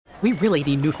We really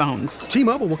need new phones.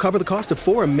 T-Mobile will cover the cost of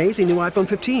 4 amazing new iPhone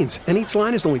 15s, and each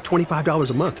line is only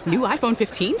 $25 a month. New iPhone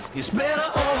 15s? It's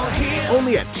better over here.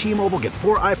 Only at T-Mobile, get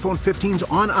 4 iPhone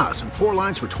 15s on us and 4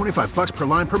 lines for $25 per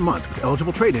line per month with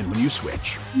eligible trade-in when you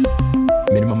switch.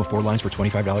 Minimum of 4 lines for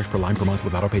 $25 per line per month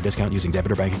with autopay discount using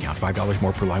debit or bank account. $5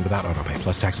 more per line without autopay,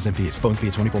 plus taxes and fees. Phone fee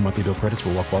at 24 monthly bill credits for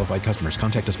well-qualified customers.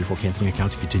 Contact us before canceling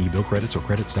account to continue bill credits or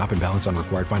credit stop and balance on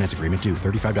required finance agreement due.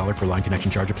 $35 per line connection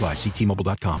charge applies. See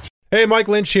T-Mobile.com. Hey, Mike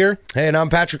Lynch here. Hey, and I'm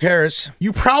Patrick Harris.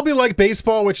 You probably like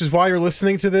baseball, which is why you're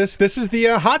listening to this. This is the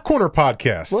Hot Corner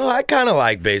podcast. Well, I kind of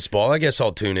like baseball. I guess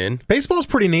I'll tune in. Baseball's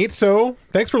pretty neat, so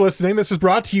thanks for listening. This is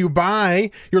brought to you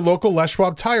by your local Les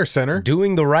Schwab Tire Center.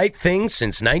 Doing the right thing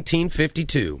since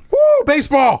 1952. Woo,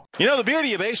 baseball! You know, the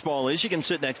beauty of baseball is you can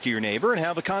sit next to your neighbor and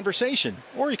have a conversation,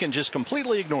 or you can just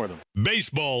completely ignore them.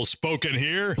 Baseball spoken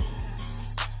here.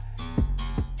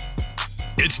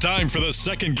 It's time for the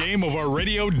second game of our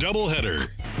radio doubleheader.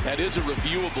 That is a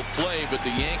reviewable play, but the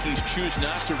Yankees choose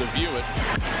not to review it.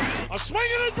 A swing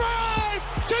and a drive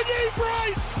to deep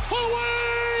right,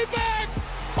 away back,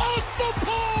 off the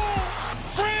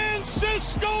pole,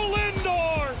 Francisco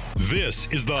Lindor. This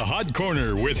is the Hot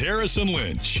Corner with Harrison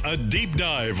Lynch, a deep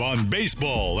dive on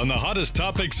baseball and the hottest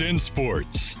topics in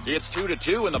sports. It's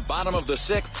 2-2 in the bottom of the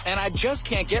sixth, and I just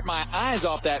can't get my eyes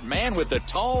off that man with the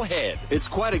tall head. It's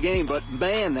quite a game, but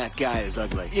man, that guy is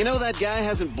ugly. You know that guy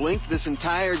hasn't blinked this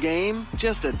entire game?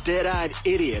 Just a dead-eyed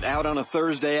idiot out on a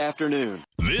Thursday afternoon.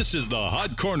 This is the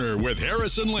Hot Corner with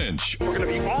Harrison Lynch. We're going to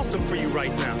be awesome for you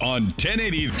right now. On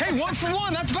 1080. Hey, 1 for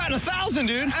 1. That's batting 1,000,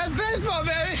 dude. That's baseball,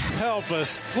 baby. Help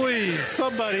us, please.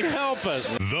 Somebody help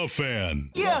us. The Fan.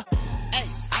 Yeah. Hey,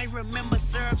 I remember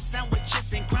syrup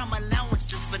sandwiches and crime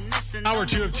allowances. Hour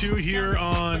 2 of 2 here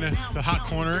on the Hot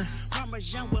Corner.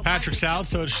 Patrick's out,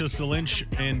 so it's just the Lynch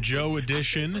and Joe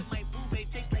edition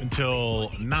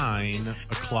until 9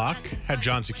 o'clock. Had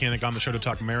John Sakanik on the show to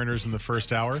talk Mariners in the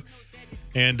first hour.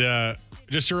 And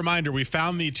just a reminder, we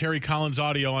found the Terry Collins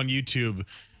audio on YouTube.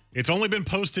 It's only been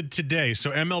posted today, so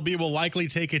MLB will likely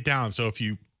take it down. So if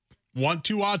you want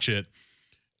to watch it,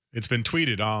 it's been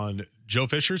tweeted on Joe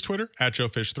Fisher's Twitter, at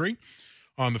JoeFish3,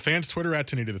 on the Fan's Twitter,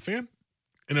 at 1080 the Fan,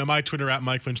 and on my Twitter, at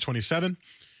MikeLynch27.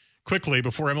 Quickly,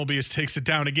 before MLB takes it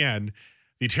down again,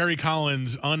 the Terry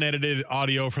Collins unedited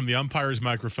audio from the umpire's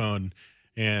microphone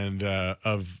and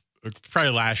of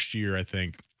probably last year, I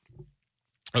think,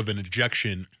 of an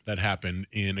ejection that happened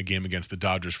in a game against the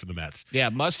Dodgers for the Mets. Yeah,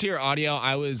 must-hear audio.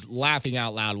 I was laughing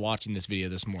out loud watching this video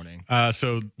this morning.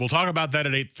 So we'll talk about that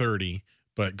at 8:30,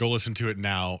 but go listen to it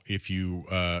now if you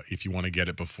want to get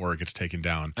it before it gets taken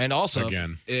down. And also,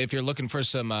 again, if you're looking for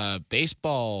some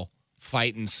baseball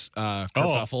fighting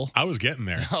kerfuffle. I was getting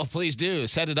there. Oh, please do.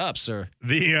 Set it up, sir.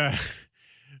 The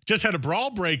just had a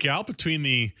brawl break out between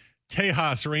the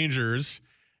Tejas Rangers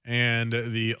and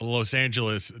the Los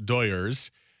Angeles Dodgers.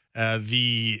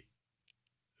 The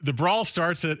brawl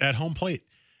starts at home plate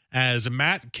as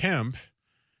Matt Kemp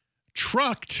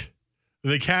trucked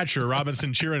the catcher,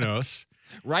 Robinson Chirinos.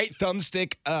 Right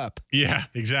thumbstick up. Yeah,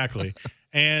 exactly.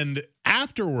 And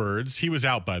afterwards, he was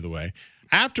out, by the way.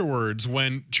 Afterwards,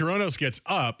 when Chirinos gets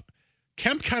up,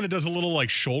 Kemp kind of does a little like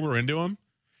shoulder into him.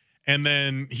 And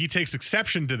then he takes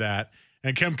exception to that.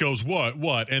 And Kemp goes,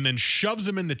 what? And then shoves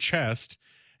him in the chest.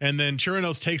 And then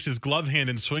Chirinos takes his glove hand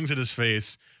and swings at his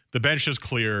face. The bench is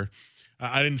clear.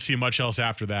 I didn't see much else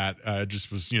after that. It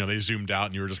just was, they zoomed out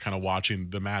and you were just kind of watching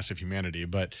the massive humanity.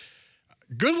 But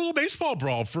good little baseball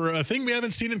brawl for a thing we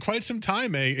haven't seen in quite some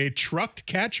time. A trucked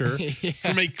catcher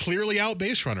from a clearly out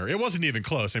base runner. It wasn't even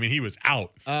close. I mean, he was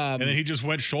out. And then he just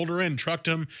went shoulder in, trucked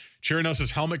him.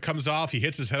 Chirinos' helmet comes off. He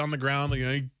hits his head on the ground.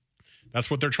 That's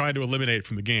what they're trying to eliminate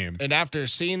from the game. And after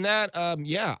seeing that,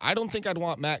 I don't think I'd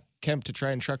want Matt Kemp to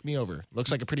try and truck me over.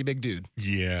 Looks like a pretty big dude.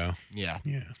 Yeah.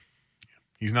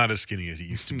 He's not as skinny as he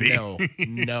used to be.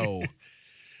 No.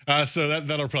 So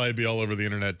that'll probably be all over the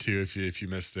internet too if you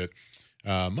missed it.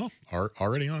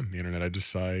 Already on the internet. I just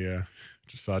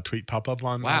saw a tweet pop up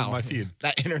on my feed.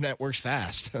 That internet works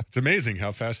fast. It's amazing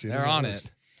how fast they're on works.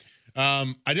 it.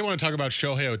 I did want to talk about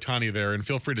Shohei Ohtani there, and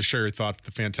feel free to share your thoughts at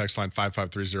the fan text line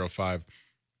 55305.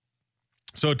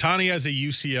 So Ohtani has a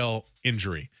UCL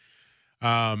injury.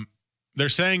 They're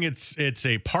saying it's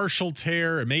a partial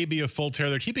tear. It may be a full tear.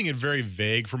 They're keeping it very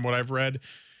vague from what I've read.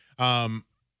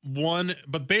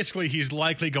 But basically he's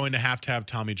likely going to have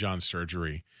Tommy John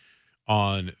surgery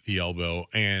on the elbow.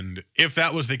 And if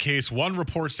that was the case, one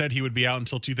report said he would be out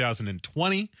until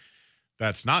 2020.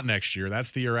 That's not next year.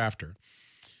 That's the year after.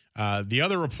 The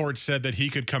other report said that he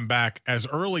could come back as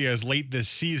early as late this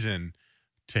season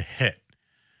to hit.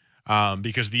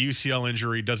 Because the UCL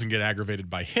injury doesn't get aggravated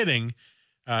by hitting.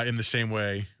 in the same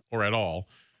way or at all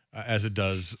as it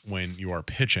does when you are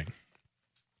pitching.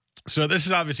 So this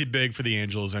is obviously big for the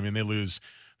Angels. I mean, they lose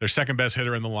their second best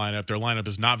hitter in the lineup. Their lineup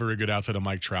is not very good outside of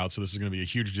Mike Trout, so this is going to be a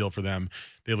huge deal for them.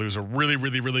 They lose a really,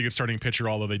 really, really good starting pitcher,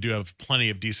 although they do have plenty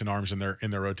of decent arms in their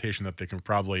rotation that they can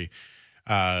probably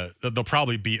they'll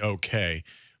probably be okay.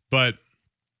 But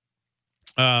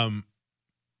the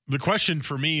question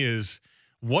for me is,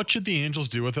 what should the Angels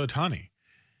do with Ohtani?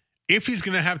 If he's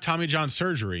going to have Tommy John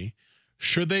surgery,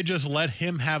 should they just let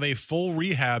him have a full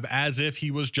rehab as if he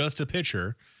was just a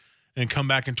pitcher and come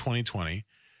back in 2020?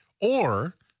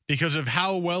 Or, because of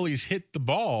how well he's hit the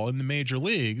ball in the major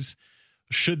leagues,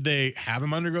 should they have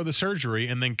him undergo the surgery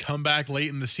and then come back late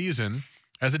in the season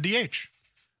as a DH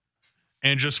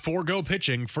and just forego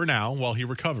pitching for now while he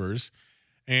recovers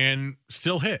and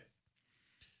still hit?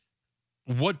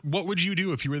 What would you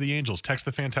do if you were the Angels? Text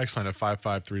the fan text line at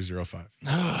 55305.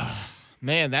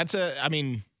 Man,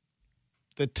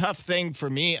 the tough thing for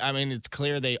me, I mean, it's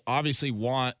clear they obviously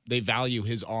they value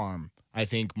his arm, I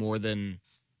think, more than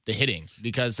the hitting,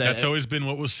 because that's always been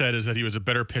what was said, is that he was a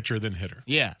better pitcher than hitter.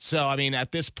 Yeah. So, I mean,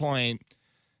 at this point,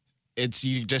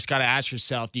 you just got to ask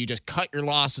yourself, do you just cut your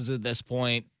losses at this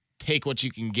point, take what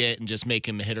you can get, and just make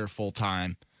him a hitter full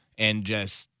time and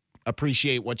just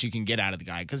appreciate what you can get out of the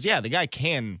guy? Because, yeah, the guy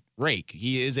can rake.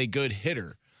 He is a good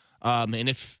hitter. And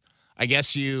if, I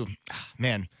guess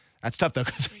man, that's tough, though,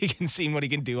 because we can see what he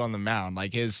can do on the mound.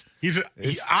 Like, he's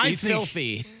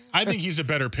filthy. I think he's a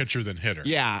better pitcher than hitter.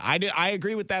 Yeah, I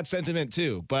agree with that sentiment,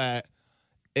 too. But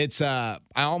it's I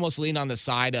almost lean on the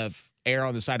side of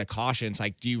caution. It's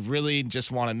like, do you really just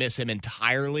want to miss him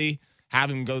entirely, have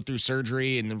him go through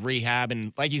surgery and the rehab?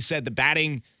 And like you said, the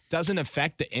batting doesn't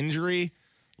affect the injury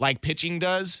like pitching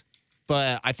does,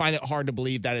 but I find it hard to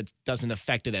believe that it doesn't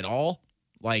affect it at all.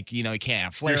 Like, you can't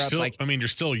have flare-ups. You're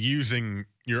still using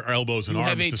your elbows and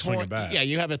arms to swing a bat. Yeah,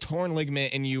 you have a torn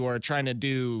ligament and you are trying to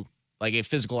do like a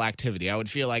physical activity. I would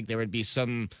feel like there would be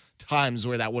some times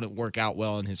where that wouldn't work out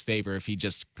well in his favor if he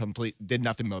just did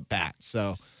nothing but bat.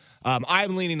 So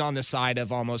I'm leaning on the side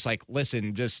of almost like,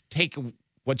 listen, just take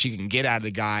what you can get out of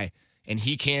the guy, and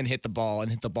he can hit the ball and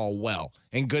hit the ball well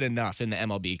and good enough in the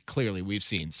MLB. Clearly, we've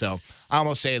seen. So I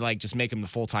almost say, like, just make him the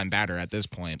full-time batter at this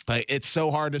point. But it's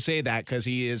so hard to say that because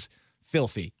he is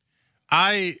filthy.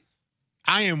 I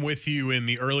am with you in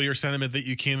the earlier sentiment that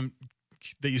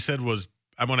you said was,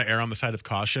 I want to err on the side of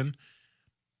caution.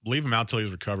 Leave him out till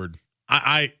he's recovered.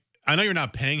 I know you're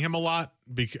not paying him a lot.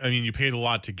 You paid a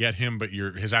lot to get him, but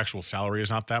his actual salary is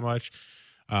not that much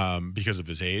because of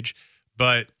his age.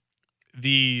 But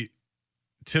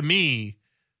to me,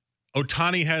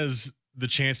 Ohtani has the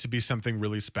chance to be something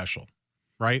really special,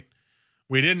 right?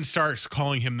 We didn't start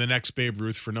calling him the next Babe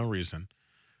Ruth for no reason.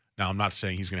 Now, I'm not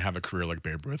saying he's going to have a career like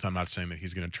Babe Ruth. I'm not saying that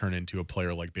he's going to turn into a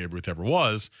player like Babe Ruth ever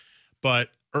was. But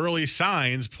early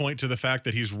signs point to the fact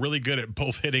that he's really good at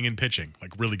both hitting and pitching,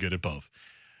 like really good at both.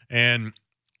 And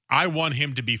I want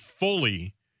him to be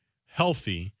fully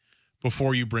healthy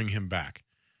before you bring him back.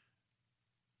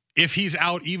 If he's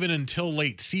out even until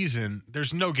late season,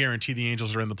 there's no guarantee the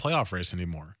Angels are in the playoff race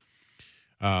anymore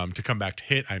to come back to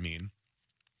hit, I mean.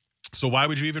 So why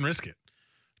would you even risk it?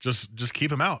 Just keep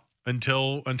him out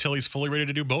until he's fully ready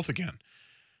to do both again.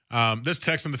 This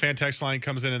text on the fan text line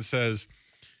comes in and says,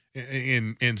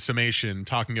 in summation,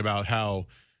 talking about how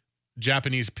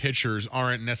Japanese pitchers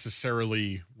aren't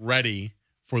necessarily ready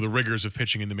for the rigors of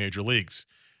pitching in the major leagues.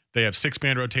 They have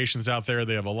 6-man rotations out there.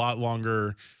 They have a lot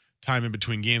longer time in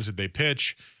between games that they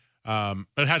pitch. That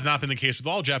has not been the case with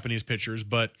all Japanese pitchers,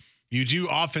 but you do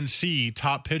often see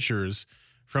top pitchers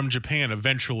from Japan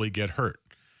eventually get hurt.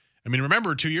 I mean,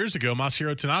 remember 2 years ago,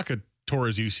 Masahiro Tanaka tore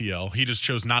his UCL. He just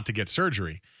chose not to get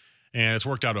surgery, and it's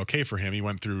worked out okay for him.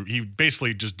 He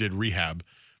basically just did rehab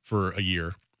for a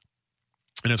year,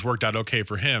 and it's worked out okay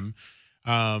for him.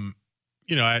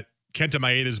 Kenta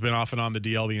Maeda's been off and on the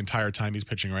DL the entire time he's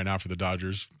pitching right now for the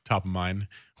Dodgers, top of mind.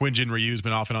 Hyunjin Ryu's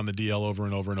been off and on the DL over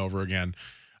and over and over again.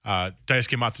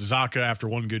 Daisuke Matsuzaka, after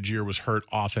one good year, was hurt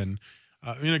often.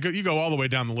 You go all the way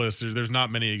down the list. There's not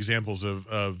many examples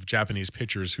of Japanese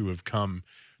pitchers who have come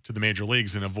to the major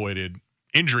leagues and avoided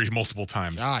injury multiple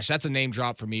times. Gosh, that's a name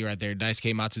drop for me right there,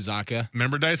 Daisuke Matsuzaka.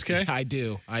 Remember Daisuke? I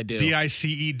do.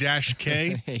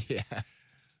 DICE-K? Yeah.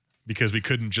 Because we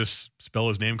couldn't just spell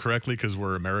his name correctly because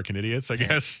we're American idiots, I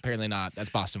guess. Apparently not. That's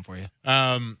Boston for you.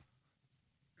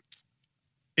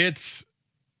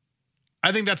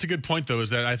 I think that's a good point, though, is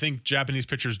that I think Japanese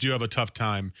pitchers do have a tough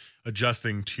time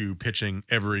adjusting to pitching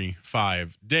every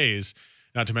 5 days,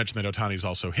 not to mention that Ohtani's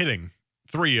also hitting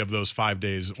 3 of those 5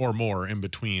 days or more in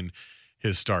between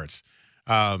his starts.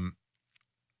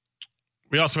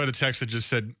 We also had a text that just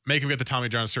said, make him get the Tommy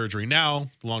John surgery now.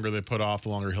 The longer they put off, the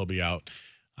longer he'll be out.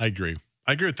 I agree.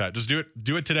 I agree with that. Just do it.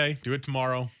 Do it today. Do it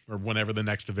tomorrow, or whenever the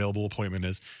next available appointment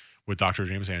is with Dr.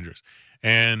 James Andrews.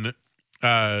 And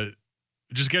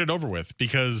just get it over with,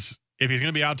 because if he's going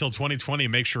to be out till 2020,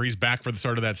 make sure he's back for the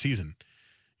start of that season.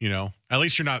 You know, at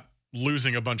least you're not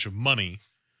losing a bunch of money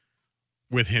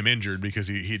with him injured, because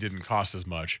he didn't cost as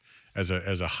much as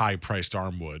a high-priced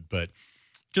arm would. But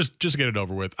just get it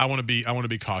over with. I want to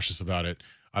be cautious about it.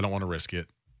 I don't want to risk it.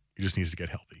 He just needs to get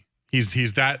healthy.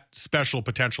 He's that special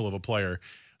potential of a player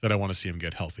that I want to see him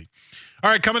get healthy.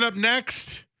 All right, coming up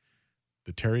next,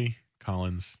 the Terry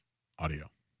Collins audio.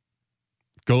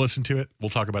 Go listen to it. We'll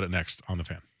talk about it next on The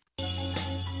Fan.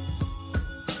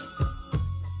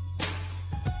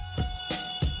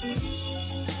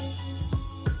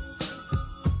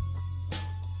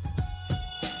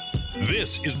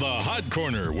 This is the Hot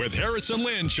Corner with Harrison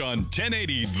Lynch on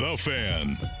 1080 The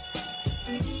Fan.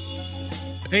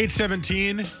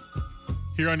 8:17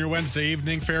 here on your Wednesday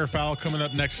evening. Fair or Foul coming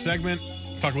up next segment.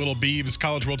 Talk a little Beavs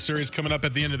College World Series coming up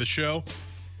at the end of the show.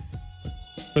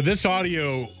 But this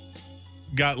audio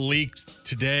got leaked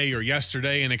today or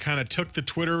yesterday, and it kind of took the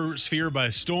Twitter sphere by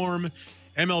storm.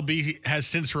 MLB has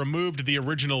since removed the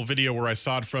original video where I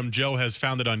saw it from. Joe has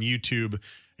found it on YouTube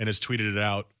and has tweeted it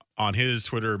out on his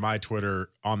Twitter, my Twitter,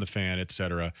 on The Fan,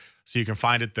 etc. So you can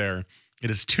find it there. It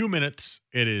is 2 minutes.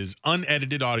 It is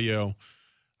unedited audio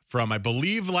from, I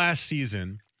believe, last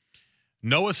season.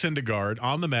 Noah Syndergaard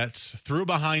on the Mets threw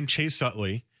behind Chase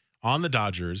Utley on the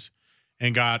Dodgers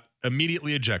and got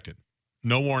immediately ejected.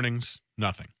 No warnings,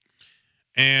 nothing.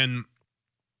 And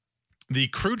the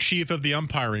crew chief of the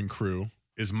umpiring crew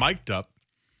is mic'd up.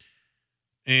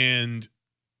 And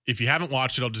if you haven't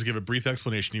watched it, I'll just give a brief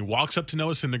explanation. He walks up to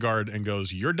Noah Syndergaard and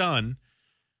goes, "You're done.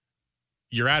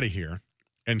 You're out of here."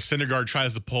 And Syndergaard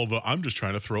tries to pull the, "I'm just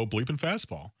trying to throw a bleeping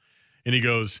fastball." And he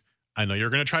goes, "I know you're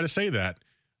going to try to say that,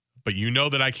 but you know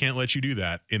that I can't let you do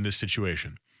that in this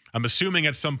situation." I'm assuming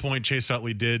at some point Chase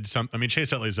Utley did some. I mean,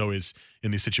 Chase Utley is always in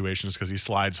these situations because he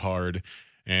slides hard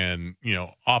and, you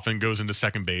know, often goes into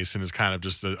second base and is kind of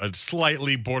just a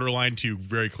slightly borderline to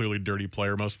very clearly dirty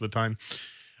player most of the time.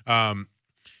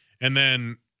 And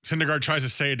then Syndergaard tries to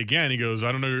say it again. He goes,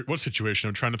 "I don't know what situation.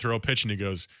 I'm trying to throw a pitch." And he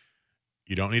goes,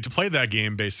 "You don't need to play that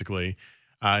game," basically.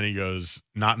 And he goes,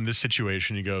 "Not in this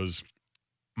situation." He goes,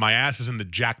 "My ass is in the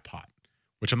jackpot,"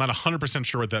 which I'm not 100%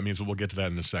 sure what that means, but we'll get to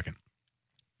that in a second.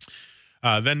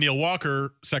 Then Neil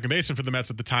Walker, second baseman for the Mets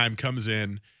at the time, comes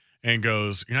in and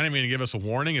goes, "You're not even going to give us a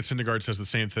warning?" And Syndergaard says the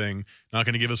same thing, "Not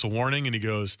going to give us a warning." And he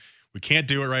goes, "We can't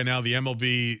do it right now. The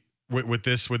MLB, with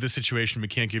this situation, we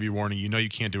can't give you a warning. You know you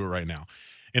can't do it right now."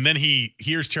 And then he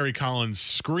hears Terry Collins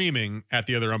screaming at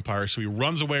the other umpire, so he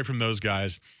runs away from those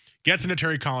guys, gets into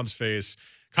Terry Collins' face.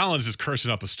 Collins is cursing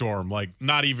up a storm. Like,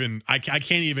 not even, I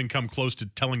can't even come close to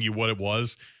telling you what it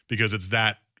was, because it's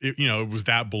that, it was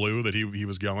that blue that he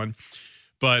was going.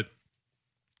 But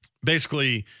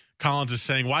basically, Collins is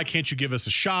saying, "Why can't you give us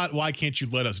a shot? Why can't you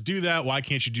let us do that? Why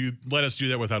can't you let us do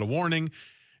that without a warning?"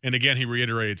 And again, he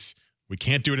reiterates, "We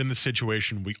can't do it in this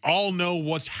situation. We all know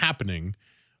what's happening,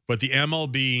 but the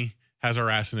MLB has our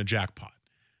ass in a jackpot."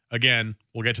 Again,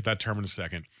 we'll get to that term in a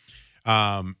second.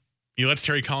 He lets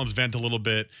Terry Collins vent a little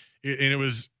bit,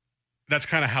 and that's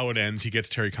kind of how it ends. He gets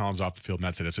Terry Collins off the field, and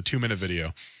that's it. It's a 2-minute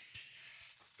video.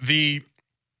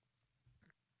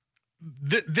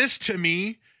 This to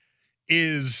me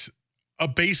is a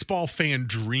baseball fan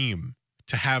dream,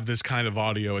 to have this kind of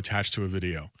audio attached to a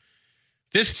video.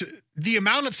 The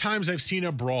amount of times I've seen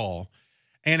a brawl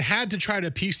and had to try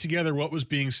to piece together what was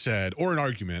being said, or an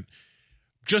argument,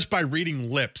 just by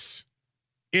reading lips.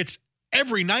 It's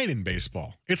every night in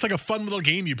baseball. It's like a fun little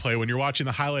game you play when you're watching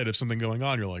the highlight of something going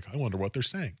on. You're like, "I wonder what they're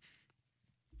saying."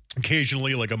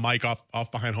 Occasionally, like a mic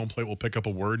off behind home plate will pick up a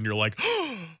word, and you're like,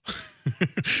 "Oh,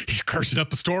 he's cursing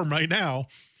up a storm right now."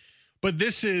 But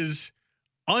this is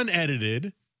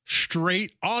unedited,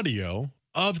 straight audio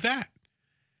of that.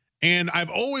 And I've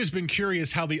always been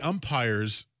curious how the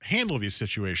umpires handle these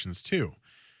situations too.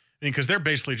 Because they're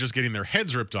basically just getting their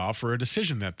heads ripped off for a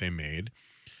decision that they made,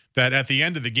 that at the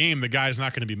end of the game, the guy's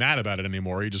not going to be mad about it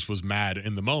anymore. He just was mad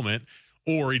in the moment,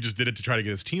 or he just did it to try to get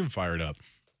his team fired up.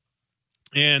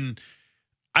 And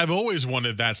I've always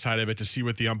wanted that side of it, to see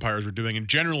what the umpires were doing. And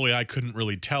generally, I couldn't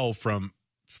really tell from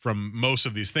most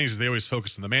of these things, as they always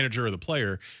focus on the manager or the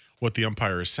player, what the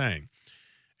umpire is saying.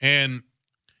 And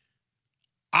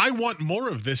I want more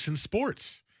of this in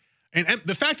sports. And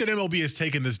the fact that MLB has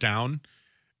taken this down,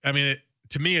 I mean,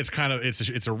 to me,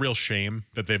 it's a real shame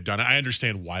that they've done it. I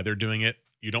understand why they're doing it.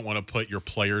 you don't want to put your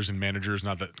players and managers,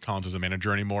 not that Collins is a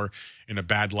manager anymore, in a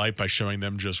bad light by showing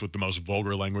them just with the most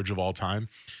vulgar language of all time.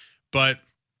 But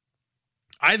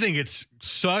I think it's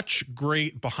such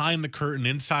great behind the curtain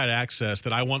inside access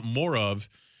that I want more of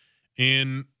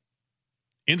in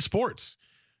sports.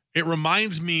 It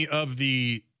reminds me of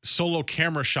the solo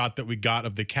camera shot that we got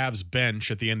of the Cavs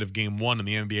bench at the end of game 1 in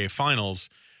the NBA Finals,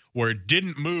 where it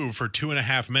didn't move for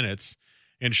 2.5 minutes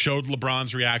and showed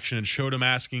LeBron's reaction and showed him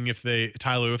asking if they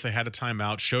had a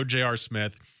timeout, showed J.R.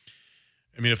 Smith.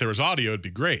 I mean, if there was audio, it'd be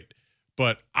great.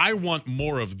 But I want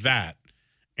more of that.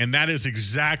 And that is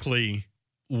exactly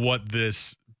what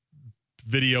this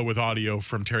video with audio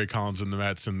from Terry Collins and the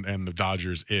Mets and the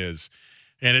Dodgers is.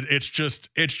 And it's just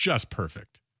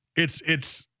perfect.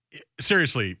 It's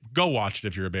seriously, go watch it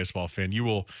if you're a baseball fan. You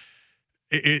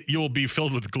will be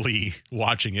filled with glee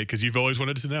watching it because you've always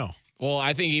wanted to know. Well,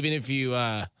 I think even if you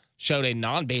showed a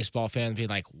non-baseball fan, be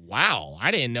like, wow,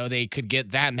 I didn't know they could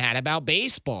get that mad about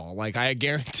baseball. Like, I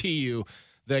guarantee you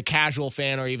the casual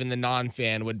fan or even the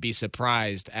non-fan would be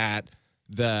surprised at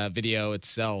the video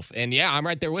itself. And yeah, I'm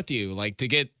right there with you. Like, to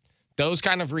get those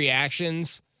kind of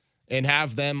reactions and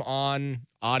have them on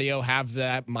audio, have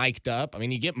that mic'd up. I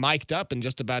mean, you get mic'd up in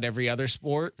just about every other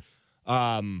sport.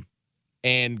 And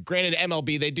granted,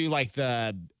 MLB, they do like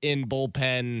the in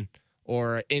bullpen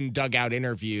or in dugout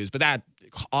interviews, but that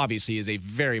obviously is a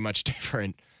very much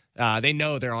different. They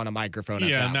know they're on a microphone. Yeah, at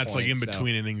that and that's point, like in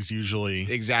between innings usually.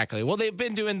 Exactly. Well, they've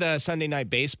been doing the Sunday Night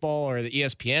Baseball or the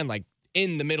ESPN, like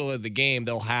in the middle of the game,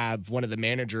 they'll have one of the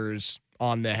managers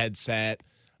on the headset.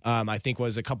 I think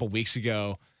was a couple weeks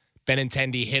ago.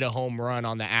 Benintendi hit a home run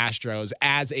on the Astros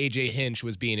as A.J. Hinch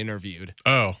was being interviewed.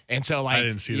 Oh. And so, like, I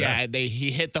didn't see that.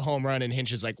 He hit the home run, and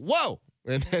Hinch is like, whoa.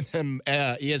 And then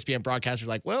ESPN broadcasters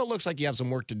like, well, it looks like you have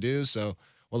some work to do, so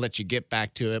we'll let you get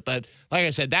back to it. But like I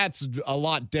said, that's a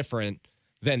lot different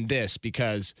than this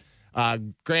because,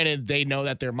 granted, they know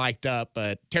that they're mic'd up,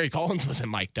 but Terry Collins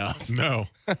wasn't mic'd up. No.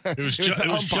 It was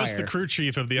just the crew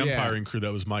chief of the umpiring crew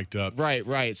that was mic'd up.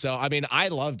 Right. So, I mean, I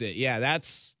loved it. Yeah, that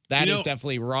is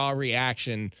definitely raw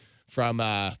reaction from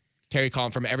Terry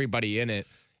Collins, from everybody in it.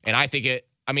 And I think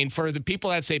for the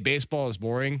people that say baseball is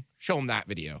boring, show them that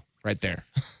video right there.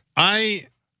 I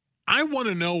want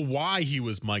to know why he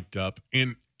was mic'd up.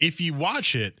 And if you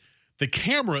watch it, the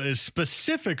camera is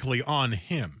specifically on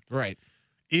him. Right.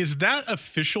 Is that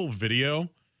official video?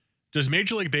 Does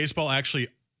Major League Baseball actually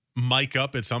mic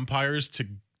up its umpires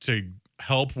to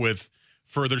help with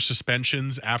further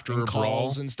suspensions after a brawl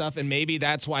calls and stuff? And maybe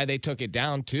that's why they took it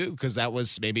down too, because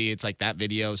it's like that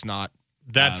video's not.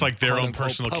 That's like their own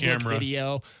personal camera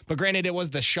video. But granted, it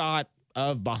was the shot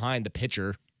of behind the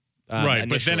pitcher. Right,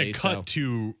 but then it cut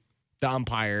to the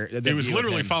umpire. It was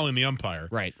literally following the umpire.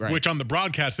 Right. Which on the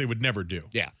broadcast they would never do.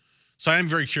 Yeah. So I am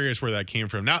very curious where that came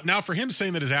from. Now for him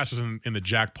saying that his ass was in the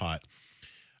jackpot,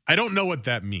 I don't know what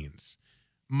that means.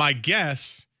 My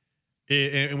guess,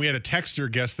 and we had a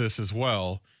texter guess this as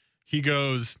well, he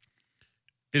goes,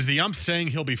 is the ump saying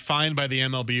he'll be fined by the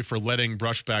MLB for letting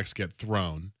brushbacks get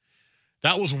thrown?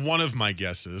 That was one of my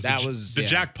guesses. The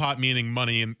jackpot meaning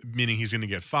money and meaning he's going to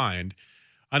get fined.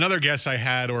 Another guess I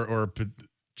had, or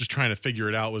just trying to figure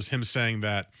it out, was him saying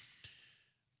that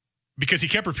because he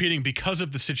kept repeating because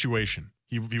of the situation.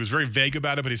 He was very vague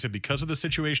about it, but he said because of the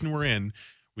situation we're in,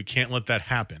 we can't let that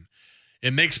happen.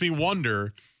 It makes me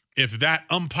wonder if that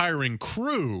umpiring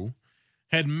crew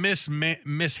had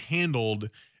mishandled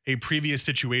a previous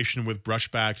situation with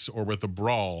brushbacks or with a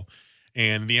brawl,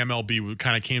 and the MLB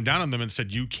kind of came down on them and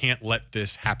said, you can't let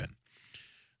this happen.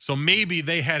 So maybe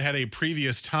they had a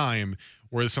previous time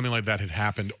where something like that had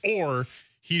happened, or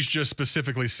he's just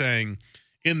specifically saying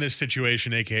in this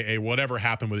situation, AKA whatever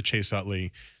happened with Chase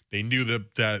Utley, they knew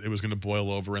that it was going to boil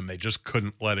over and they just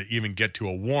couldn't let it even get to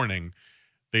a warning.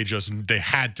 They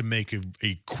had to make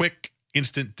a quick,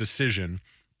 instant decision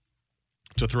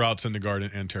to throw out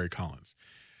Syndergaard and Terry Collins.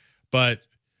 But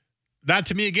that,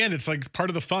 to me, again, it's like part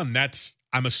of the fun.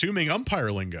 I'm assuming,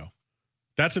 umpire lingo.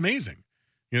 That's amazing,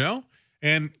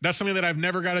 And that's something that I've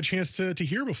never got a chance to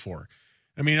hear before.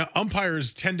 I mean,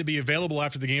 umpires tend to be available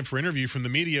after the game for interview from the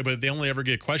media, but they only ever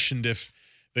get questioned if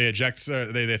they eject,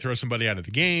 they throw somebody out of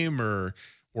the game or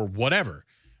whatever.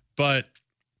 But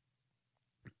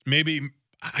maybe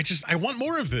I want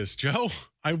more of this, Joe.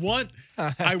 I want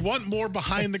more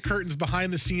behind the curtains,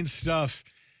 behind the scenes stuff.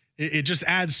 It just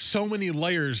adds so many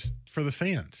layers for the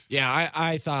fans. Yeah,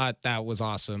 I thought that was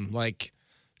awesome. Like,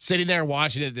 sitting there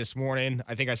watching it this morning,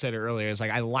 I think I said it earlier, it's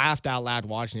like I laughed out loud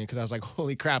watching it because I was like,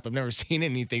 holy crap, I've never seen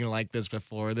anything like this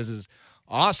before. This is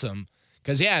awesome.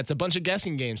 Because, yeah, it's a bunch of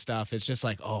guessing game stuff. It's just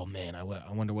like, oh, man, I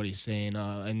wonder what he's saying.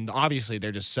 And obviously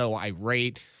they're just so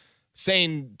irate,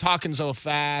 talking so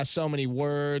fast, so many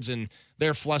words, and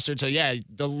they're flustered. So, yeah,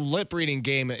 the lip reading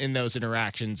game in those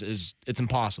interactions it's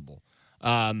impossible.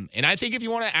 And I think if you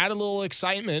want to add a little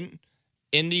excitement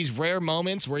in these rare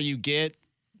moments where you get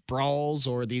brawls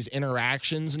or these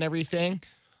interactions and everything,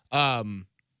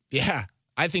 yeah,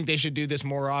 I think they should do this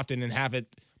more often and have it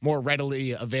more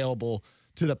readily available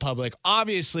to the public.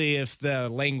 Obviously, if the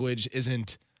language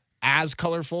isn't as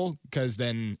colorful, because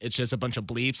then it's just a bunch of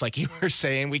bleeps, like you were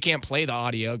saying. We can't play the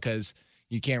audio because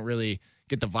you can't really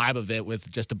get the vibe of it with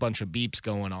just a bunch of beeps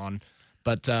going on.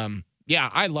 But, yeah,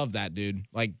 I love that, dude.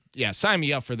 Like, yeah, sign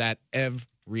me up for that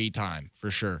every time,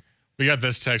 for sure. We got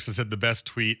this text that said the best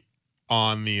tweet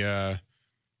on the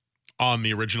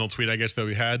original tweet, I guess, that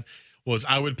we had was,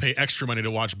 I would pay extra money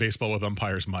to watch baseball with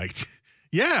umpires mic'd.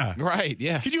 Yeah. Right,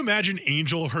 yeah. Could you imagine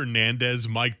Angel Hernandez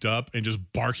mic'd up and just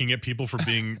barking at people for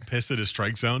being pissed at his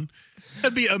strike zone?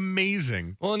 That'd be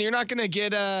amazing. Well, and you're not going to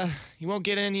get you won't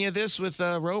get any of this with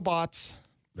robots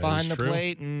behind the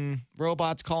plate and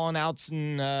robots calling outs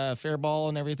and fair ball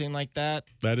and everything like that.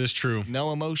 That is true.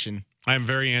 No emotion. I am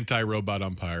very anti-robot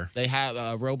umpire. They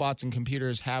have robots and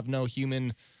computers have no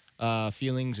human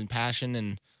feelings and passion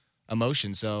and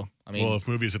emotion. So, I mean, well, if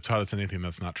movies have taught us anything,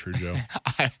 that's not true, Joe.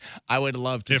 I would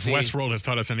love to see. If Westworld has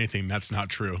taught us anything, that's not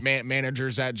true.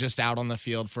 Managers that just out on the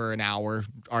field for an hour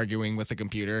arguing with the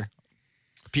computer.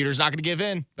 Computer's not going to give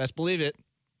in. Best believe it.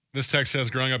 This text says,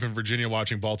 growing up in Virginia,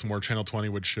 watching Baltimore, Channel 20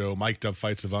 would show mic'd up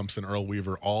fights of umps and Earl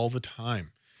Weaver all the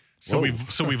time. So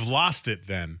we've lost it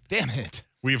then. Damn it.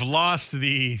 We've lost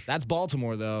the. That's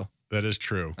Baltimore, though. That is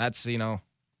true. That's,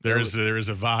 There is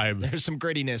a vibe. There's some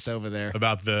grittiness over there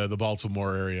about the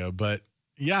Baltimore area, but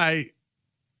yeah,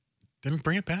 then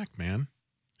bring it back, man.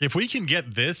 If we can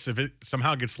get this, if it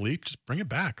somehow gets leaked, just bring it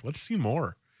back. Let's see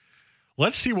more.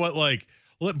 Let's see what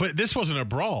but this wasn't a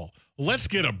brawl. Let's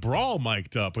get a brawl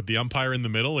mic'd up with the umpire in the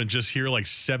middle and just hear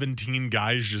 17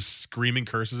 guys just screaming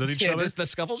curses at each other. Yeah, just the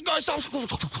scuffles. Guys, stop.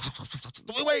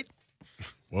 Wait.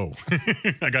 Whoa.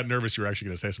 I got nervous you were actually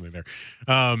going to say something there.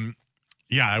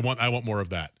 Yeah, I want more of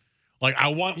that. I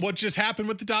want what just happened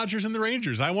with the Dodgers and the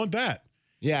Rangers. I want that.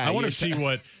 Yeah. I want to see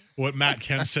what Matt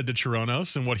Kemp said to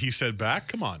Chirinos and what he said back.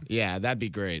 Come on. Yeah, that'd be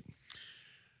great.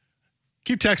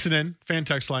 Keep texting in. Fan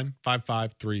text line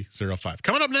 55305.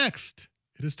 Coming up next,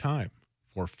 it is time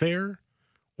for Fair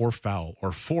or Foul,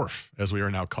 or FORF, as we are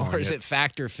now calling it. Or is it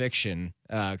fact or fiction?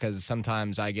 Because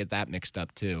sometimes I get that mixed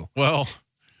up, too. Well,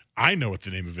 I know what the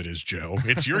name of it is, Joe.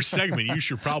 It's your segment. You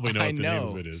should probably know what the name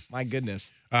of it is. My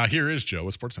goodness. Here is Joe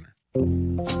with SportsCenter.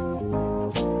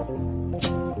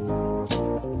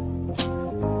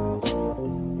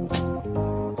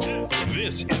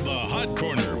 This is the Hot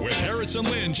Corner with Harrison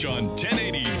Lynch on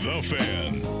 1080 The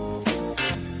Fan.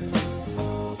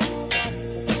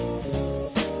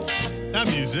 That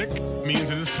music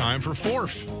means it is time for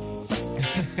FORF.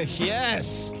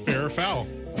 Yes. Fair or foul?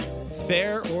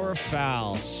 Fair or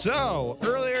foul. So,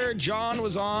 earlier, John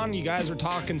was on. You guys were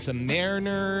talking some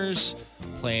Mariners,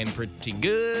 playing pretty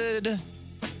good.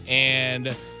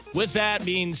 And with that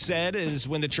being said, is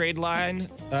when the trade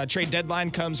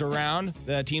deadline comes around,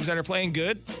 the teams that are playing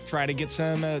good try to get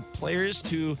some players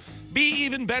to be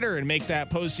even better and make that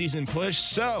postseason push.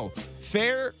 So,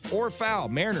 fair or foul,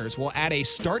 Mariners will add a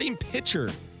starting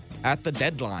pitcher at the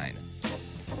deadline.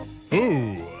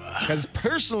 Ooh. Because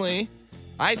personally,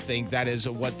 I think that is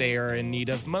what they are in need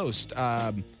of most.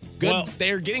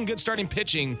 They are getting good starting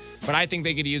pitching, but I think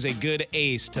they could use a good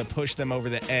ace to push them over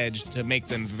the edge to make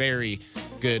them very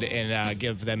good and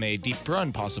give them a deep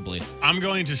run, possibly. I'm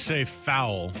going to say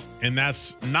foul, and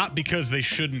that's not because they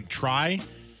shouldn't try,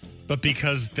 but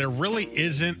because there really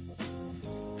isn't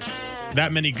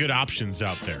that many good options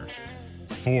out there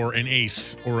for an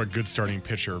ace or a good starting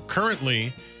pitcher.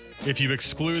 Currently, if you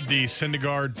exclude the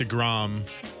Syndergaard, DeGrom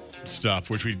stuff,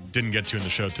 which we didn't get to in the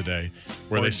show today,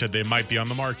 where they said they might be on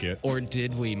the market. Or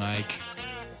did we, Mike?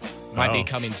 Might be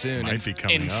coming soon. Might be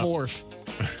coming in up. FORF.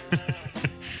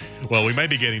 Well, we might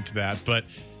be getting to that, but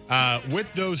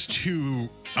with those two,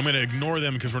 I'm going to ignore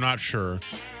them because we're not sure.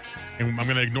 And I'm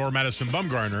going to ignore Madison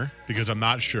Bumgarner because I'm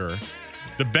not sure.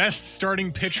 The best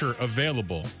starting pitcher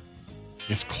available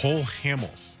is Cole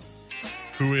Hamels,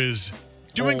 who is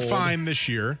doing fine this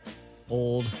year.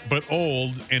 But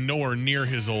old and nowhere near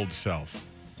his old self.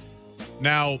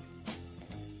 Now,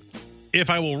 if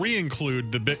I will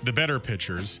re-include the better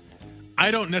pitchers,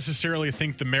 I don't necessarily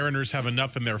think the Mariners have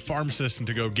enough in their farm system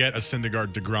to go get a Syndergaard,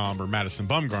 DeGrom, or Madison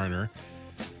Bumgarner.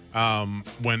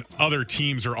 when other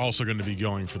teams are also going to be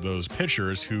going for those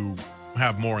pitchers who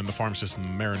have more in the farm system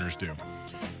than the Mariners do.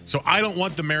 So I don't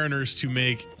want the Mariners to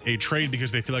make a trade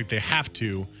because they feel like they have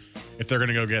to if they're going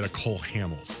to go get a Cole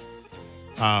Hamels.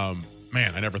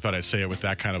 Man, I never thought I'd say it with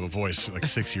that kind of a voice like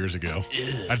 6 years ago.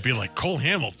 I'd be like, Cole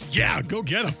Hamels, yeah, go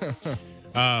get him.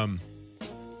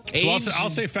 So I'll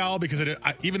say foul because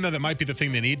even though that might be the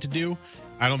thing they need to do,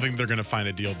 I don't think they're going to find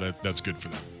a deal that's good for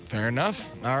them. Fair enough.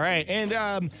 All right.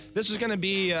 And this is going to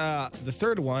be the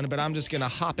third one, but I'm just going to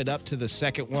hop it up to the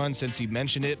second one since you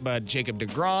mentioned it. But Jacob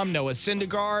deGrom, Noah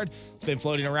Syndergaard, it's been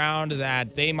floating around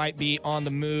that they might be on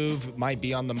the move, might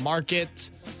be on the market.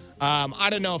 I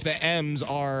don't know if the M's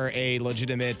are a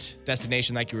legitimate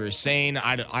destination like you were saying.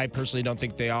 I personally don't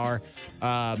think they are.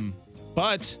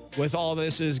 But with all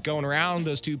this is going around,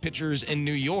 those two pitchers in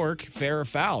New York, fair or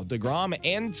foul, DeGrom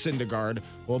and Syndergaard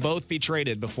will both be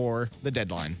traded before the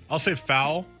deadline. I'll say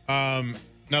foul. Now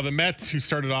the Mets, who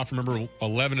started off, remember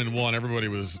 11-1, everybody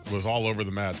was all over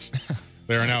the Mets.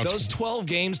 They are now those 12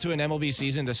 games to an MLB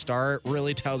season to start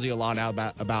really tells you a lot now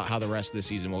about how the rest of the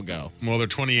season will go. Well, they're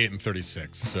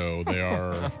 28-36, so they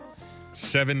are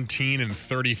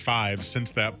 17-35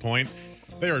 since that point.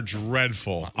 They are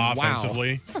dreadful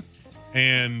offensively. Wow.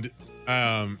 And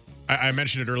I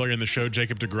mentioned it earlier in the show,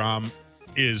 Jacob deGrom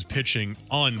is pitching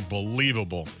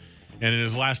unbelievable. And in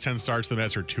his last 10 starts, the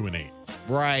Mets are 2-8.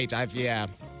 Right.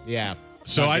 Yeah.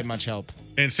 So not get much help.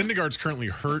 And Syndergaard's currently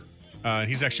hurt.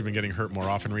 He's actually been getting hurt more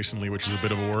often recently, which is a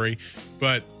bit of a worry.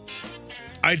 But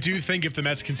I do think if the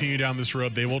Mets continue down this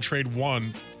road, they will trade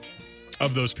one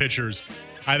of those pitchers.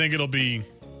 I think it'll be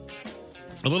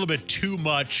a little bit too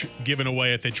much given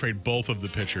away if they trade both of the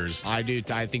pitchers. I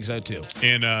think so too.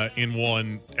 In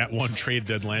one trade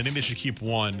deadline, I think they should keep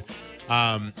one.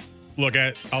 Look,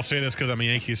 I'll say this because I'm a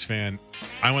Yankees fan.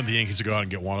 I want the Yankees to go out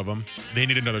and get one of them. They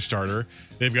need another starter.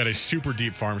 They've got a super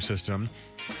deep farm system.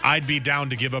 I'd be down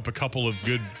to give up a couple of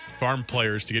good farm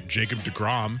players to get Jacob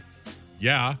deGrom.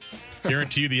 Yeah,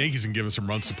 guarantee you the Yankees can give us some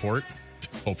run support,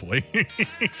 hopefully.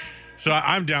 So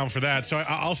I'm down for that. So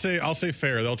I'll say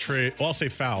fair. They'll trade. Well, I'll say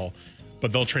foul,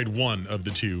 but they'll trade one of the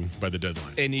two by the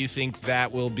deadline. And you think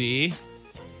that will be?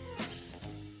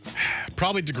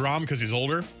 Probably deGrom because he's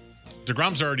older.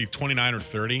 deGrom's already 29 or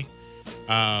 30.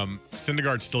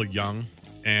 Syndergaard's still young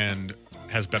and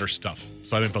has better stuff.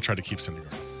 So I think they'll try to keep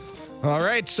Syndergaard. All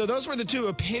right. So those were the two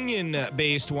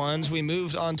opinion-based ones. We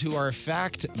moved on to our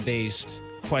fact-based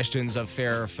questions of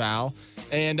fair or foul.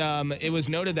 And it was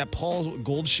noted that Paul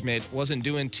Goldschmidt wasn't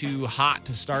doing too hot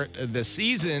to start the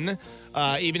season.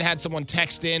 Even had someone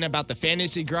text in about the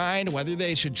fantasy grind, whether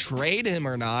they should trade him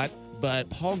or not.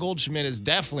 But Paul Goldschmidt has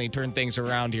definitely turned things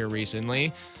around here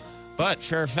recently. But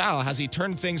fair or foul, has he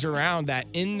turned things around that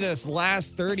in the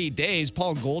last 30 days,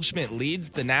 Paul Goldschmidt leads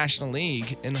the National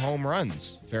League in home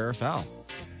runs? Fair or foul?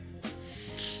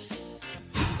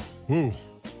 Ooh.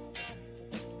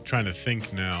 Trying to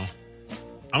think now.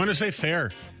 I'm going to say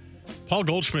fair. Paul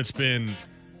Goldschmidt's been,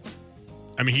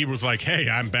 he was like, hey,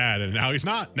 I'm bad. And now he's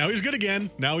not. Now he's good again.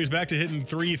 Now he's back to hitting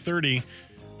 330.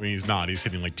 He's not. He's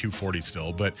hitting like 240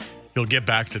 still. But he'll get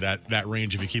back to that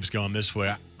range if he keeps going this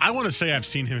way. I want to say I've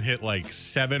seen him hit like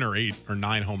 7 or 8 or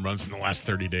 9 home runs in the last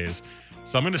 30 days.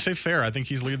 So I'm going to say fair. I think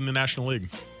he's leading the National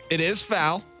League. It is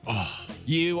foul. Oh.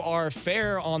 You are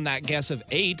fair on that guess of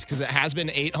 8 because it has been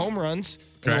 8 home runs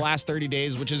in the last 30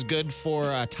 days, which is good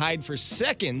for tied for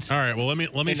second. All right. Well, let me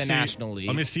in see the National League.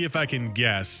 Let me see if I can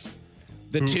guess.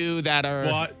 The two that are...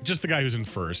 Well, just the guy who's in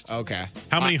first. Okay.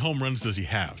 How many home runs does he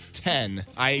have? 10.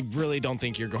 I really don't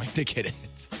think you're going to get it.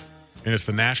 And it's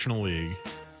the National League.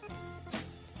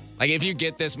 Like, if you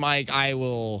get this, Mike, I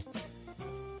will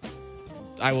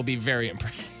be very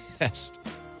impressed.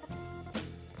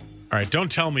 All right,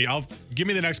 don't tell me. Give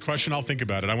me the next question. I'll think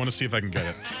about it. I want to see if I can get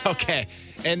it. Okay.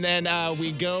 And then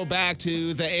we go back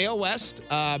to the AL West.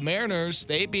 Mariners,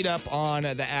 they beat up on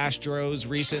the Astros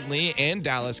recently and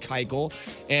Dallas Keuchel.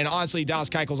 And honestly, Dallas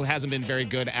Keuchel hasn't been very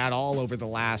good at all over the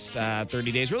last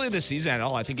 30 days. Really this season at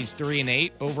all. I think he's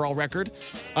 3-8 overall record.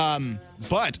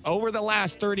 But over the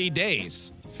last 30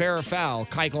 days, fair or foul,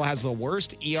 Keuchel has the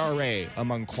worst ERA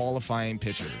among qualifying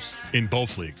pitchers. In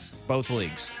both leagues? Both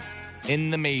leagues.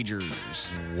 In the majors.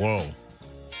 Whoa.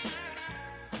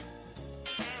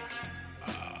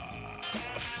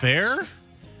 Fair?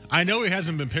 I know he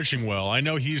hasn't been pitching well. I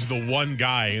know he's the one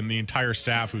guy in the entire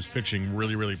staff who's pitching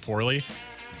really, really poorly.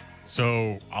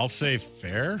 So I'll say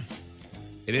fair.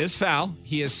 It is foul.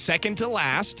 He is second to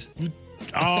last.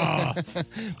 Oh,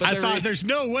 I thought there's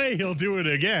no way he'll do it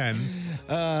again.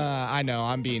 I know,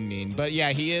 I'm being mean. But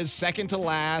yeah, he is second to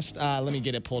last. Let me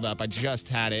get it pulled up. I just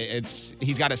had it.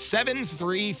 He's got a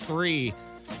 7.33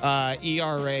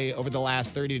 ERA over the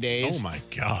last 30 days. Oh, my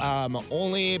God.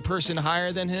 Only person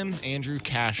higher than him, Andrew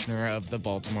Kashner of the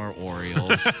Baltimore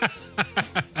Orioles.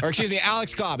 Or excuse me,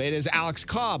 Alex Cobb. It is Alex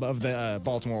Cobb of the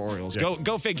Baltimore Orioles. Yeah.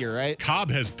 Go figure, right? Cobb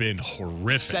has been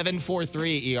horrific.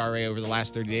 7.43 ERA over the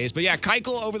last 30 days. But yeah,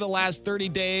 Keuchel over the last 30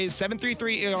 days,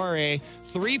 7.33 ERA,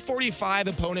 3.45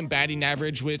 opponent batting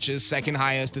average, which is second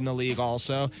highest in the league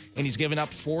also. And he's given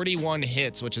up 41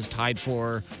 hits, which is tied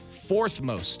for fourth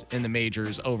most in the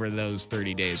majors over those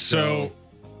 30 days.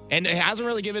 And it hasn't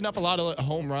really given up a lot of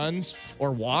home runs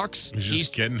or walks. He's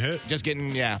just getting hit. Just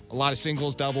getting, a lot of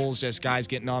singles, doubles, just guys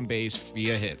getting on base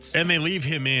via hits. And they leave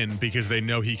him in because they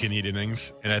know he can eat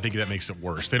innings, and I think that makes it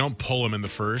worse. They don't pull him in the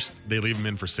first. They leave him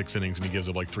in for 6 innings, and he gives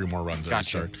up like 3 more runs every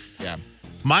start. Yeah.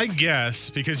 My guess,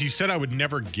 because you said I would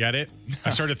never get it, I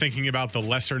started thinking about the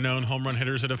lesser-known home run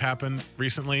hitters that have happened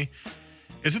recently.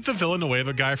 Is it the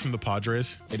Villanueva guy from the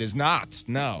Padres? It is not.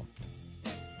 No.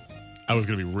 I was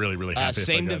going to be really, really happy.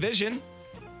 Same division.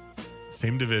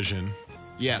 Same division.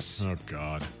 Yes. Oh,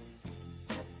 God.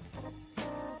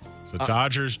 So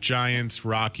Dodgers, Giants,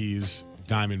 Rockies,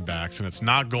 Diamondbacks, and it's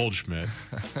not Goldschmidt.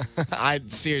 I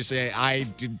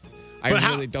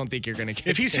really don't think you're going to get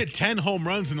If he's hit 10 home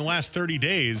runs in the last 30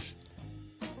 days,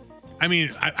 I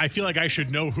mean, I feel like I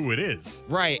should know who it is.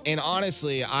 Right. And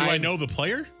honestly, Do I know the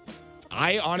player?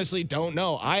 I honestly don't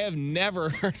know. I have never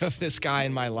heard of this guy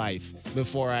in my life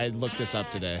before I looked this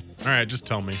up today. All right, just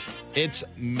tell me. It's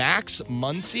Max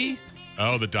Muncy.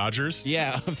 Oh, the Dodgers?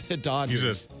 Yeah, of the Dodgers.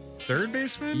 He's a third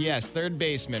baseman? Yes, third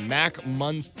baseman. Max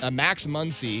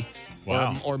Muncy.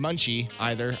 Wow. Or Munchie,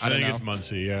 either. I don't know. think it's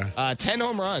Muncy, yeah. 10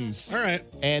 home runs. All right.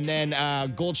 And then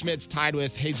Goldschmidt's tied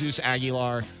with Jesus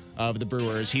Aguilar of the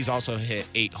Brewers. He's also hit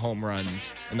 8 home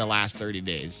runs in the last 30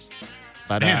 days.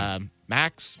 But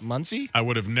Max Muncy? I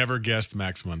would have never guessed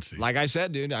Max Muncy. Like I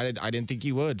said, dude, I didn't think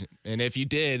you would. And if you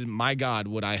did, my God,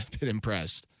 would I have been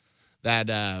impressed. That,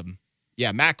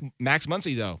 Max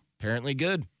Muncy, though, apparently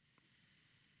good.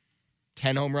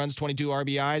 10 home runs, 22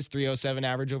 RBIs, 307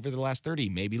 average over the last 30.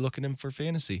 Maybe looking him for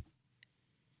fantasy.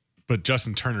 But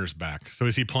Justin Turner's back. So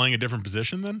is he playing a different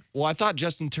position then? Well, I thought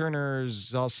Justin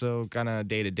Turner's also kind of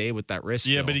day-to-day with that wrist.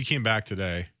 Yeah, still. but he came back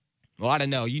today. Well, I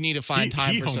don't know. You need to find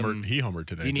time for some. He homered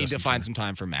today. You need to find some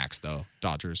time for Max, though.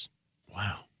 Dodgers.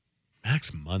 Wow,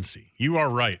 Max Muncy. You are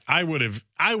right. I would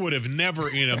have never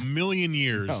in a million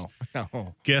years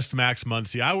guessed Max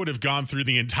Muncy. I would have gone through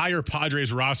the entire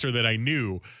Padres roster that I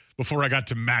knew before I got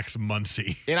to Max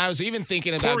Muncy. And I was even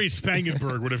thinking about Corey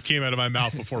Spangenberg would have came out of my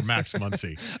mouth before Max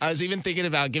Muncy. I was even thinking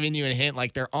about giving you a hint,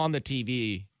 like they're on the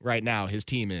TV right now. His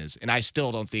team is, and I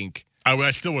still don't think.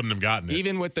 I still wouldn't have gotten it.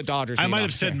 Even with the Dodgers. I might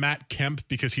have said Matt Kemp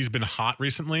because he's been hot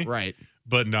recently. Right.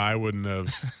 But no, I wouldn't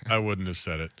have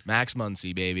said it. Max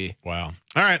Muncy, baby. Wow.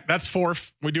 All right, that's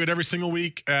fourth. We do it every single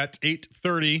week at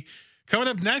 8:30. Coming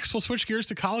up next, we'll switch gears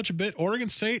to college a bit. Oregon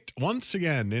State once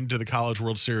again into the College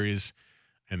World Series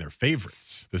and their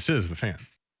favorites. This is The Fan.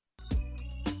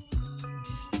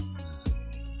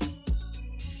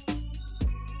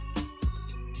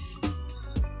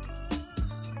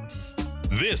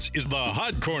 This is the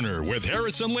Hot Corner with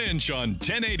Harrison Lynch on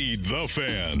 1080 The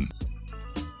Fan.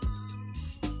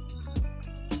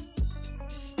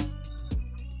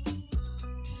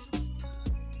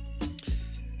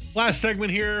 Last segment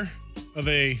here of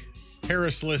a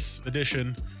Harris-less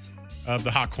edition of the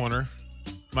Hot Corner.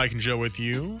 Mike and Joe with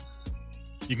you.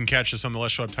 You can catch us on the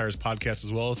Let's Show Up Tires podcast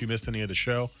as well if you missed any of the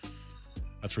show.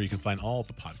 That's where you can find all of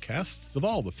the podcasts of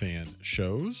all the fan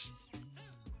shows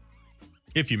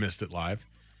if you missed it live.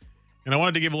 And I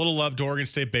wanted to give a little love to Oregon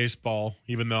State baseball,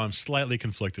 even though I'm slightly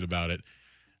conflicted about it.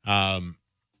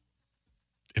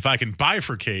 If I can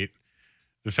bifurcate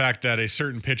the fact that a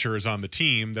certain pitcher is on the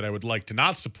team that I would like to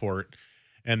not support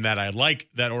and that I like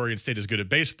that Oregon State is good at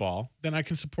baseball, then I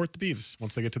can support the Beavs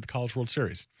once they get to the College World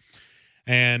Series.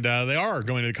 And they are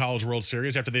going to the College World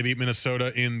Series after they beat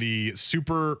Minnesota in the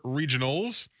Super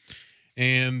Regionals.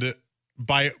 And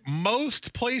by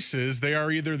most places, they are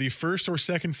either the first or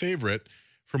second favorite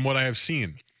from what I have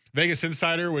seen. Vegas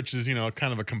Insider, which is,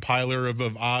 kind of a compiler of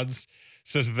odds,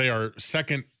 says that they are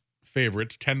second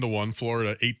favorites, 10-1.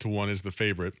 Florida, 8-1 is the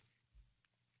favorite.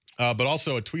 But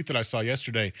also a tweet that I saw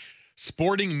yesterday,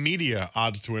 Sporting Media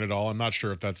odds to win it all. I'm not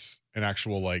sure if that's an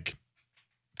actual,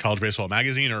 college baseball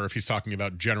magazine or if he's talking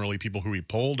about generally people who he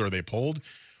polled or they polled.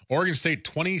 Oregon State,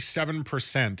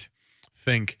 27%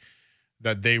 think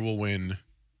that they will win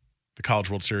the College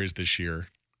World Series this year.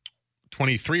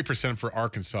 23% for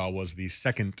Arkansas was the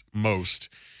second most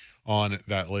on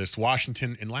that list.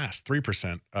 Washington in last,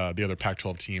 3%, the other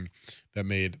Pac-12 team that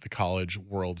made the College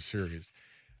World Series.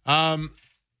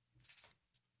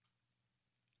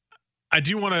 I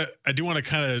do want to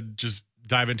kind of just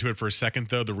dive into it for a second,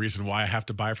 though. The reason why I have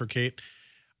to bifurcate,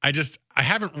 I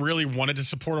haven't really wanted to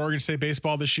support Oregon State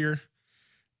baseball this year.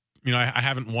 You know, I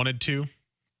haven't wanted to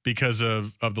because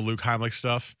of the Luke Heimlich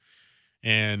stuff,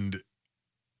 and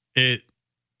it's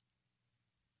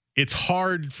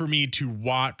hard for me to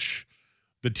watch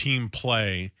the team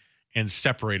play and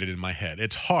separate it in my head.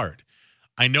 It's hard.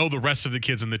 I know the rest of the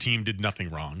kids on the team did nothing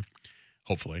wrong,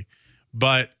 hopefully,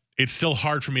 but it's still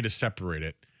hard for me to separate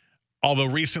it. Although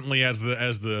recently, as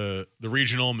the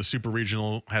regional and the super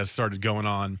regional has started going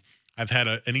on, I've had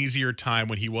an easier time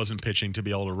when he wasn't pitching to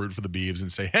be able to root for the Beavs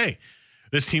and say, hey,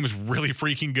 this team is really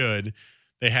freaking good.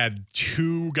 They had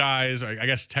 2 guys, I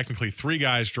guess technically 3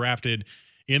 guys drafted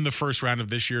in the first round of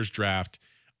this year's draft.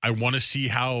 I want to see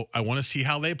how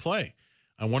they play.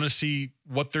 I want to see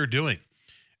what they're doing.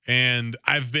 And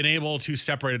I've been able to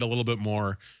separate it a little bit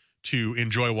more to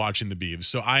enjoy watching the Beavs.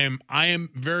 So I am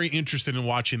very interested in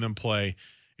watching them play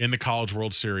in the College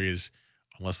World Series,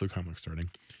 unless Luke Heimlich's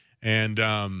starting,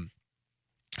 and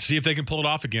see if they can pull it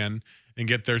off again and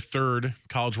get their 3rd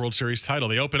College World Series title.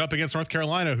 They open up against North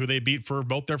Carolina, who they beat for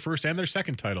both their first and their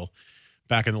second title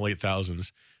back in the late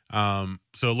thousands. So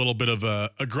a little bit of a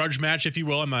grudge match, if you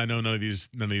will. And I know none of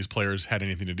these players had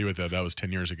anything to do with that. That was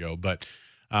 10 years ago, but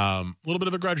a little bit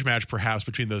of a grudge match perhaps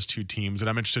between those 2 teams. And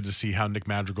I'm interested to see how Nick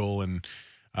Madrigal and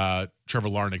Trevor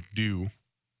Larnach do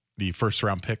the first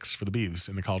round picks for the Beavs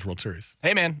in the College World Series.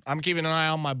 Hey, man, I'm keeping an eye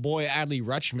on my boy Adley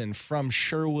Rutschman from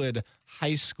Sherwood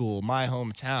High School, my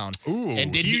hometown. Ooh,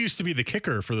 and he used to be the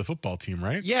kicker for the football team,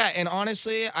 right? Yeah, and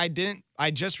honestly, I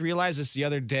just realized this the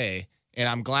other day, and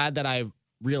I'm glad that I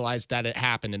realized that it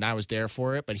happened and I was there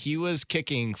for it, but he was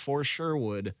kicking for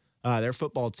Sherwood, their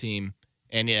football team,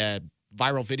 and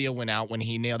viral video went out when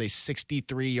he nailed a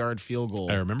 63-yard field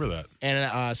goal. I remember that.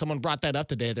 And someone brought that up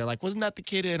today. They're like, wasn't that the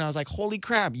kid? And I was like, holy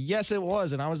crap, yes, it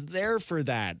was. And I was there for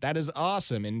that. That is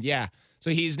awesome. And yeah, so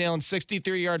he's nailing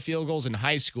 63-yard field goals in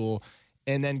high school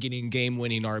and then getting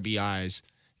game-winning RBIs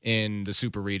in the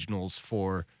super regionals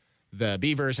for the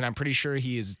Beavers. And I'm pretty sure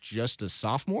he is just a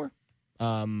sophomore.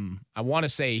 I want to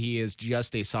say he is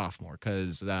just a sophomore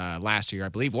because last year, I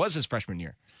believe, was his freshman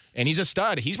year. And he's a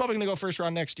stud. He's probably going to go first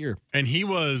round next year. And he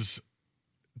was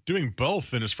doing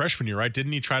both in his freshman year, right?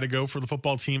 Didn't he try to go for the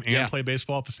football team and play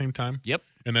baseball at the same time? Yep.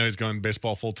 And then he's going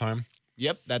baseball full time?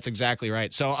 Yep, that's exactly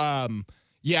right. So,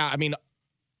 yeah, I mean,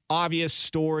 obvious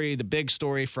story, the big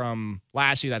story from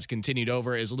last year that's continued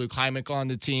over is Luke Heimlich on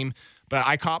the team. But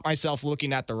I caught myself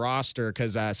looking at the roster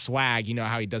because Swag, you know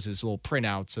how he does his little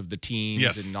printouts of the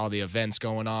teams and all the events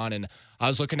going on. And I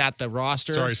was looking at the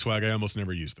roster. Sorry, Swag, I almost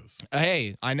never use those.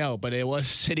 Hey, I know, but it was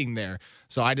sitting there.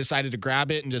 So I decided to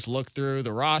grab it and just look through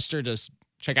the roster, just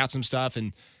check out some stuff.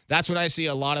 And that's when I see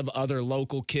a lot of other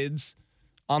local kids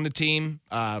on the team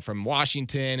from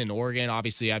Washington and Oregon.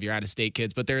 Obviously, you have your out-of-state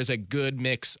kids, but there's a good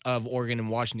mix of Oregon and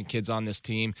Washington kids on this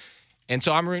team. And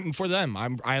so I'm rooting for them.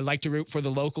 I like to root for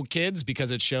the local kids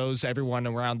because it shows everyone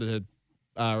around the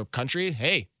country,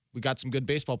 hey, we got some good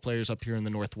baseball players up here in the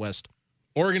Northwest.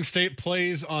 Oregon State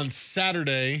plays on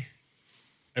Saturday,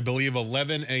 I believe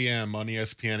 11 a.m. on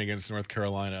ESPN against North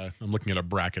Carolina. I'm looking at a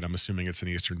bracket. I'm assuming it's in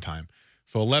Eastern time.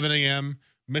 So 11 a.m.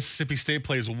 Mississippi State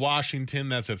plays Washington.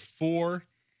 That's at 4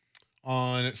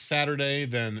 on Saturday.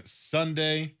 Then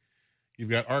Sunday, you've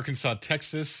got Arkansas,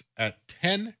 Texas at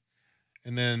 10.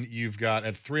 And then you've got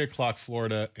at 3 o'clock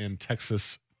Florida and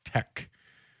Texas Tech.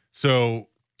 So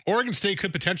Oregon State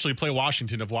could potentially play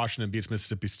Washington if Washington beats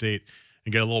Mississippi State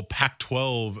and get a little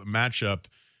Pac-12 matchup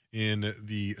in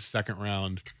the second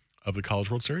round of the College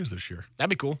World Series this year.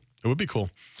 That'd be cool. It would be cool.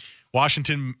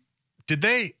 Washington, did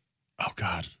they – oh,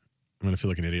 God. I'm going to feel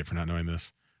like an idiot for not knowing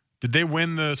this. Did they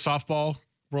win the softball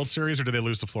World Series or did they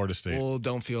lose to Florida State? Well,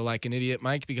 don't feel like an idiot,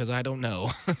 Mike, because I don't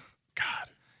know. God.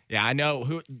 Yeah, I know.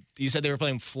 Who you said they were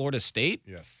playing Florida State?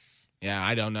 Yes. Yeah,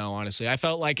 I don't know, honestly. I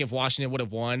felt like if Washington would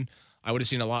have won, I would have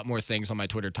seen a lot more things on my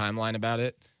Twitter timeline about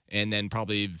it, and then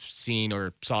probably seen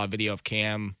or saw a video of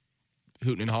Cam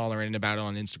hooting and hollering about it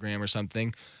on Instagram or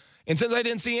something. And since I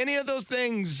didn't see any of those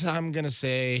things, I'm going to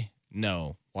say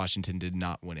no. Washington did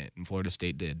not win it, and Florida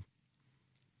State did.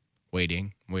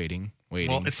 Waiting.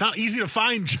 Well, it's not easy to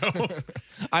find, Joe.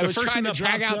 I was trying to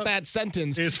drag out that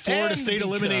sentence. Is Florida State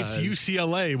eliminates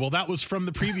UCLA? Well, that was from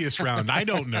the previous round. I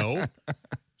don't know.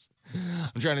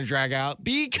 I'm trying to drag out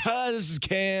because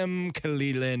Cam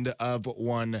Cleland of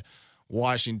one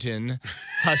Washington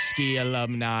Husky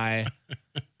alumni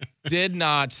did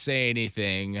not say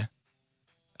anything.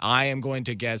 I am going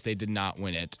to guess they did not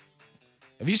win it.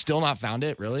 Have you still not found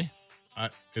it, really?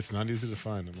 It's not easy to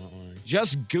find. I'm not lying.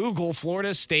 Just Google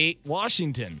Florida State,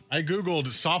 Washington. I Googled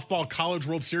Softball College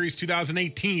World Series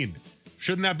 2018.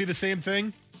 Shouldn't that be the same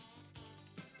thing?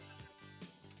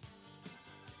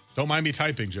 Don't mind me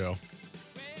typing, Joe.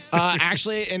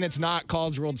 Actually, and it's not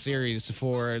College World Series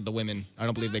for the women. I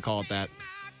don't believe they call it that.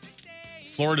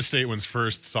 Florida State wins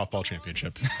first softball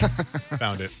championship.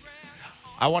 Found it.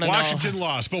 I want to know. Washington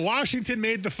lost, but Washington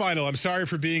made the final. I'm sorry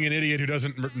for being an idiot who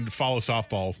doesn't follow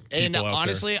softball. And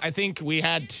honestly, I think we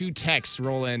had 2 texts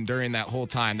roll in during that whole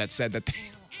time that said that they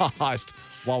lost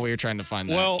while we were trying to find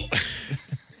that. Well,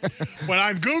 when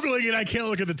I'm Googling it, I can't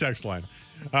look at the text line.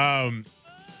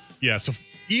 Yeah, so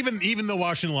even though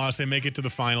Washington lost, they make it to the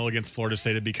final against Florida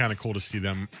State. It'd be kind of cool to see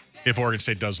them, if Oregon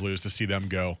State does lose, to see them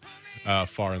go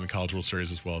far in the College World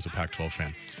Series as well as a Pac-12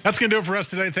 fan. That's going to do it for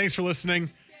us today. Thanks for listening.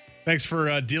 Thanks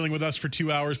for dealing with us for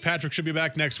 2 hours. Patrick should be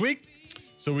back next week.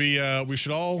 So we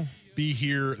should all be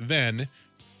here then,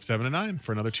 7 to 9,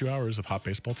 for another 2 hours of hot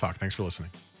baseball talk. Thanks for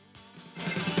listening.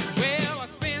 Well, I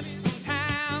spent some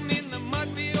time in the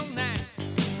Mudville night,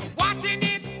 watching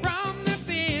it from the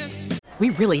bench.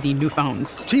 We really need new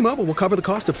phones. T-Mobile will cover the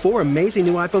cost of 4 amazing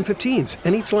new iPhone 15s,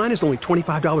 and each line is only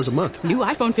 $25 a month. New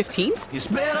iPhone 15s? It's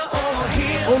better over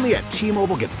here. Only at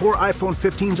T-Mobile, get 4 iPhone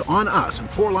 15s on us and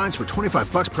 4 lines for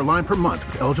 $25 per line per month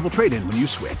with eligible trade-in when you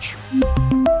switch.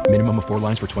 Minimum of 4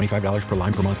 lines for $25 per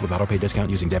line per month with auto-pay discount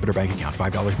using debit or bank account.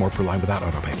 $5 more per line without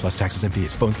auto-pay, plus taxes and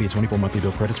fees. Phone fee at 24 monthly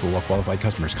bill credits for well-qualified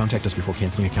customers. Contact us before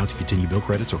canceling account to continue bill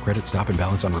credits or credit stop and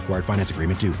balance on required finance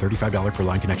agreement due. $35 per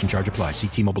line connection charge applies. See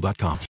T-Mobile.com.